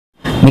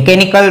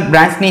Mechanical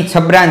બ્રાન્ચની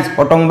સબ branch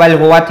automobile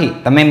હોવાથી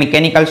તમે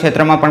મિકેનિકલ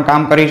ક્ષેત્રમાં પણ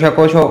કામ કરી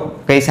શકો છો,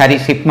 કઈ સારી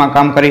શિફ્ટમાં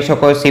કામ કરી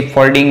શકો, શિફ્ટ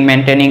ફોલ્ડિંગ,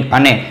 મેન્ટેનિંગ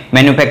અને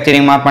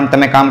મેન્યુફેક્ચરિંગમાં પણ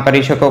તમે કામ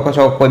કરી શકો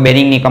છો. કોઈ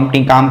બેરિંગની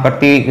કંપની કામ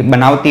કરતી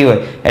બનાવતી હોય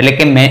એટલે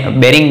કે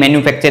બેરિંગ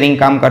મેન્યુફેક્ચરિંગ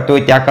કામ કરતું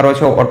હોય ત્યાં કરો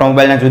છો.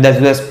 ઓટોમોબાઈલના જુદા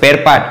જુદા સ્પેર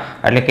પાર્ટ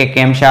એટલે કે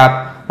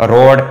કેમશાફ્ટ,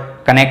 રોડ,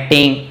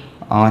 કનેક્ટિંગ,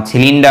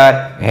 સિલિન્ડર,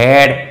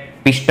 હેડ,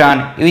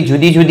 પિસ્ટન એવી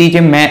જુદી જુદી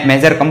જે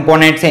મેજર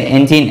કમ્પોનેન્ટ છે,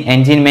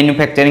 એન્જિન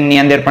મેન્યુફેક્ચરિંગની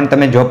અંદર પણ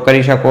તમે જોબ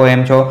કરી શકો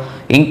એમ છો.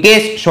 ઇન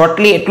કેસ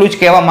શોર્ટલી એટલું જ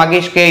કહેવા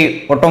માંગીશ કે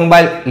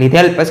ઓટોમોબાઈલ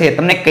લીધેલ પછી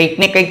તમને કંઈક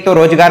ને કંઈક તો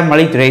રોજગાર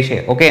મળી જ રહેશે.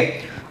 ઓકે,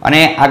 અને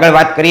આગળ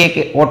વાત કરીએ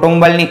કે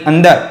ઓટોમોબાઈલની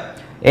અંદર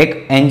એક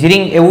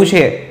એન્જિનિયરિંગ એવું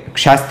છે,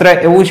 શાસ્ત્ર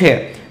એવું છે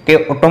કે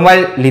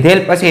ઓટોમોબાઈલ લીધેલ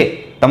પછી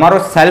તમારો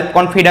સેલ્ફ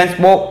કોન્ફિડન્સ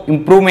બહુ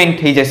ઇમ્પ્રુવમેન્ટ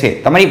થઈ જશે.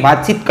 તમારી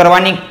વાતચીત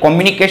કરવાની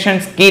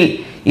કોમ્યુનિકેશન સ્કિલ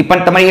એ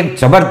પણ તમારી એક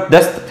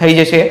જબરદસ્ત થઈ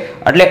જશે.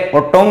 એટલે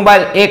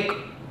ઓટોમોબાઈલ એક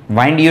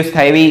વાઇન્ડ યુઝ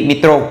થાય એવી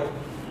મિત્રો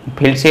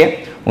ફિલ્ડ છે.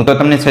 હું તો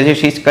તમને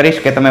સજેસ્ટ કરીશ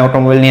કે તમે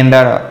ઓટોમોબાઈલની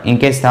અંદર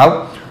ઇન્કેસ થાવ.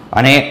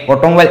 અને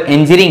ઓટોમોબાઈલ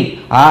એન્જિનિયરિંગ,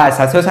 હા,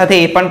 સાથે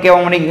એ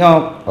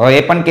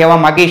પણ કહેવા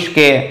માંગીશ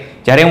કે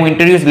જ્યારે હું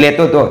ઇન્ટરવ્યૂઝ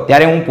લેતો હતો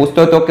ત્યારે હું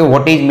પૂછતો હતો કે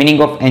what is meaning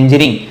of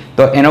engineering,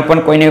 તો એનો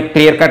પણ કોઈને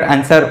ક્લિયર કટ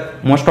આન્સર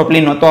મોસ્ટ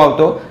ઓફલી નહોતો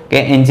આવતો કે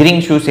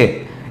એન્જિનિયરિંગ શું છે.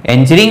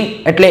 એન્જિનિયરિંગ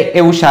એટલે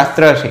એવું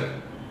શાસ્ત્ર છે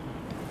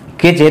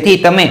કે જેથી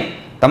તમે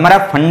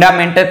તમારા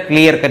ફંડામેન્ટલ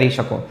ક્લિયર કરી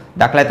શકો.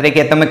 દાખલા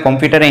તરીકે તમે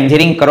કોમ્પ્યુટર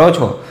એન્જિનિયરિંગ કરો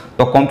છો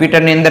તો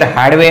કોમ્પ્યુટરની અંદર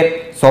હાર્ડવેર,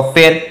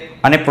 સોફ્ટવેર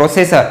અને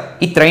પ્રોસેસર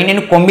એ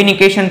ત્રણેયનું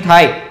કોમ્બિનિકેશન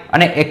થાય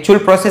અને એકચ્યુઅલ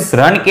પ્રોસેસ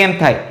રન કેમ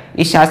થાય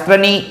એ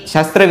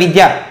શાસ્ત્ર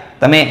વિદ્યા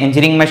તમે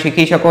એન્જિનિયરિંગમાં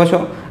શીખી શકો છો.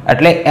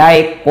 એટલે આ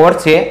એક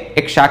કોર્સ છે,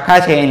 એક શાખા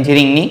છે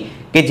એન્જિનિયરિંગની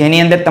કે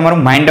જેની અંદર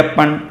તમારું માઇન્ડ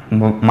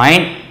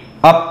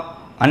અપ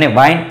અને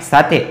વાઇન્ડ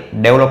સાથે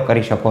ડેવલપ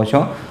કરી શકો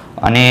છો.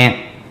 અને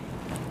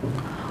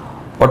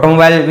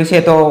ઓટોમોબાઈલ વિશે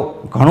તો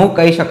ઘણું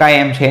કહી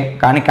શકાય એમ છે,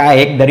 કારણ કે આ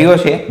એક દરિયો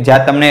છે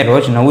જ્યાં તમને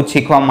રોજ નવું જ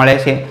શીખવા મળે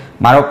છે.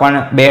 મારો પણ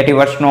 2-2.5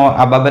 વર્ષનો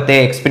આ બાબતે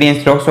એક્સપિરિયન્સ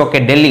જોશો કે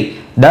ડેલી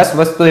 10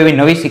 વસ્તુ એવી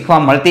નવી શીખવા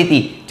મળતી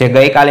હતી જે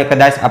ગઈકાલે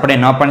કદાચ આપણે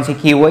ન પણ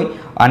શીખી હોય.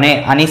 અને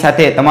આની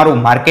સાથે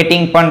તમારું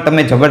માર્કેટિંગ પણ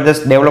તમે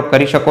જબરદસ્ત ડેવલપ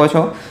કરી શકો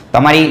છો.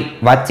 તમારી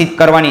વાતચીત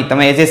કરવાની,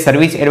 તમે એઝ એ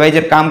સર્વિસ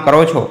એડવાઇઝર કામ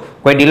કરો છો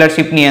કોઈ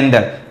ડીલરશીપની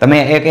અંદર, તમે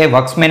એક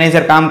વર્ક્સ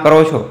મેનેજર કામ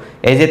કરો છો,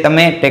 એઝ એ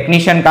તમે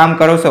ટેકનિશિયન કામ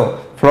કરો છો,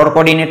 ફ્લોર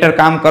કોર્ડિનેટર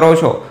કામ કરો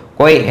છો,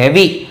 કોઈ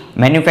હેવી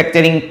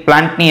મેન્યુફેક્ચરિંગ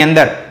પ્લાન્ટની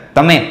અંદર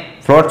તમે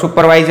ફ્લોર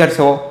સુપરવાઇઝર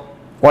છો,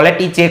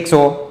 ક્વોલિટી ચેક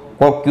છો,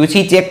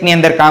 ક્યુસી ચેકની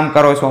અંદર કામ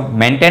કરો છો,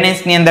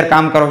 મેન્ટેનન્સની અંદર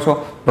કામ કરો છો,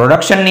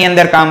 પ્રોડક્શનની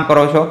અંદર કામ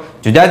કરો છો,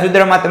 જુદા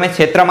જુદામાં તમે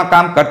ક્ષેત્રમાં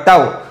કામ કરતા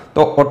હો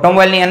તો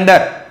ઓટોમોબાઈલની અંદર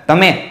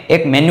તમે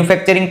એક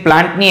મેન્યુફેક્ચરિંગ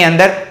પ્લાન્ટની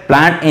અંદર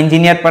પ્લાન્ટ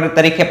એન્જિનિયર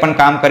તરીકે પણ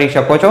કામ કરી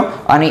શકો છો.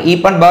 અને એ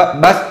પણ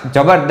બસ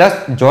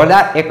જબરદસ્ત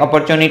જોરદાર એક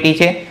ઓપોર્ચ્યુનિટી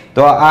છે.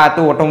 તો આ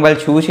હતું ઓટોમોબાઈલ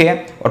શું છે,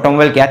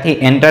 ઓટોમોબાઈલ ક્યાંથી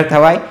એન્ટર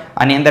થવાય,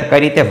 આની અંદર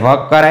કઈ રીતે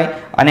વર્ક કરાય,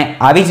 અને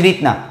આવી જ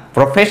રીતના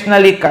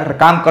પ્રોફેશનલી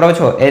કામ કરો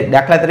છો. એ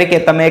દાખલા તરીકે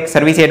તમે એક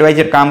સર્વિસ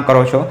એડવાઇઝર કામ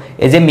કરો છો,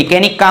 એઝ એ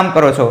મિકેનિક કામ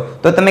કરો છો,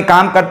 તો તમે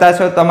કામ કરતા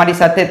છો, તમારી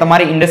સાથે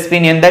તમારી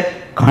ઇન્ડસ્ટ્રીની અંદર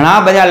ઘણા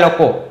બધા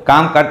લોકો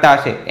કામ કરતા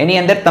હશે. એની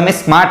અંદર તમે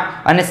સ્માર્ટ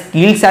અને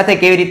સ્કિલ સાથે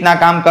કેવી રીતના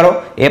કામ કરો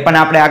એ પણ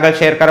આપણે આગળ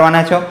શેર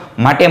કરવાના છો.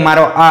 માટે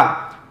મારો આ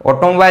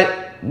ઓટોમોબાઈલ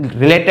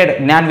રિલેટેડ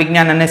જ્ઞાન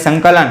વિજ્ઞાન અને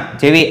સંકલન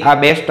જેવી આ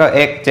બેસ્ટ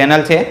એક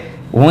ચેનલ છે.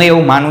 હું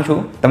એવું માનું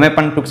છું, તમે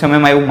પણ ટૂંક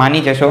સમયમાં એવું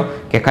માની જશો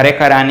કે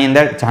ખરેખર આની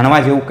અંદર જાણવા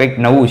જેવું કંઈક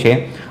નવું છે.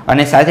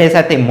 અને સાથે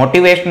સાથે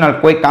મોટિવેશનલ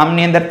કોઈ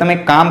કામની અંદર તમે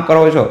કામ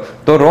કરો છો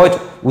તો રોજ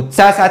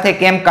ઉત્સાહ સાથે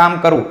કેમ કામ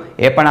કરવું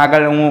એ પણ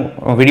આગળ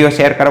હું વિડીયો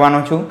શેર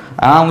કરવાનો છું.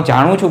 હું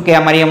જાણું છું કે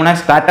અમારી હમણાં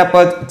સ્ટાર્ટઅપ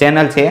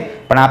ચેનલ છે,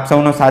 પણ આપ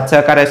સૌનો સાથ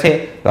સહકાર હશે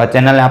તો આ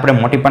ચેનલને આપણે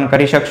મોટી પણ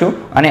કરી શકશું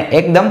અને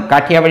એકદમ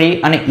કાઠિયાવાડી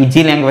અને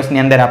ઇઝી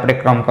લેંગ્વેજની અંદર આપણે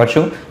કામ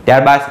કરશું.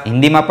 ત્યારબાદ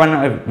હિન્દીમાં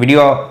પણ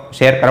વિડીયો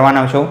શેર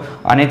કરવાનો છું.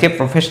 અને જે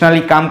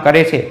પ્રોફેશનલી કામ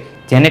કરે છે,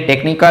 જેને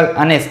ટેકનિકલ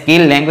અને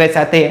સ્કિલ લેંગ્વેજ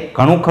સાથે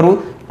ઘણું ખરું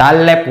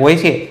તાલલેપ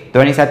હોય છે, તો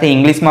એની સાથે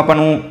ઇંગ્લિશમાં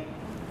પણ હું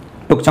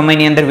ટૂંક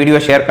સમયની અંદર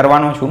વિડીયો શેર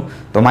કરવાનો છું.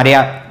 તો મારી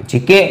આ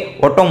જીકે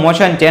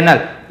ઓટોમોશન ચેનલ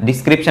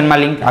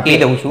ડિસ્ક્રિપ્શનમાં લિંક આપી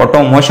દઉં છું.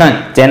 ઓટોમોશન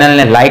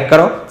ચેનલને લાઇક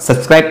કરો,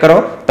 સબસ્ક્રાઇબ કરો,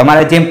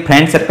 તમારા જે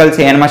ફ્રેન્ડ સર્કલ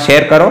છે એમાં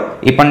શેર કરો,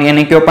 એ પણ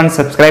એને કયો પણ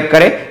સબસ્ક્રાઇબ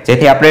કરે,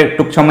 જેથી આપણે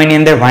ટૂંક સમયની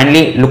અંદર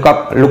વાઇન્ડલી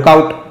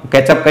લુકઆઉટ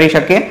કેચઅપ કરી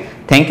શકીએ.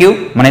 થેન્ક યુ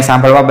મને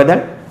સાંભળવા બદલ.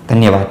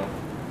 ધન્યવાદ.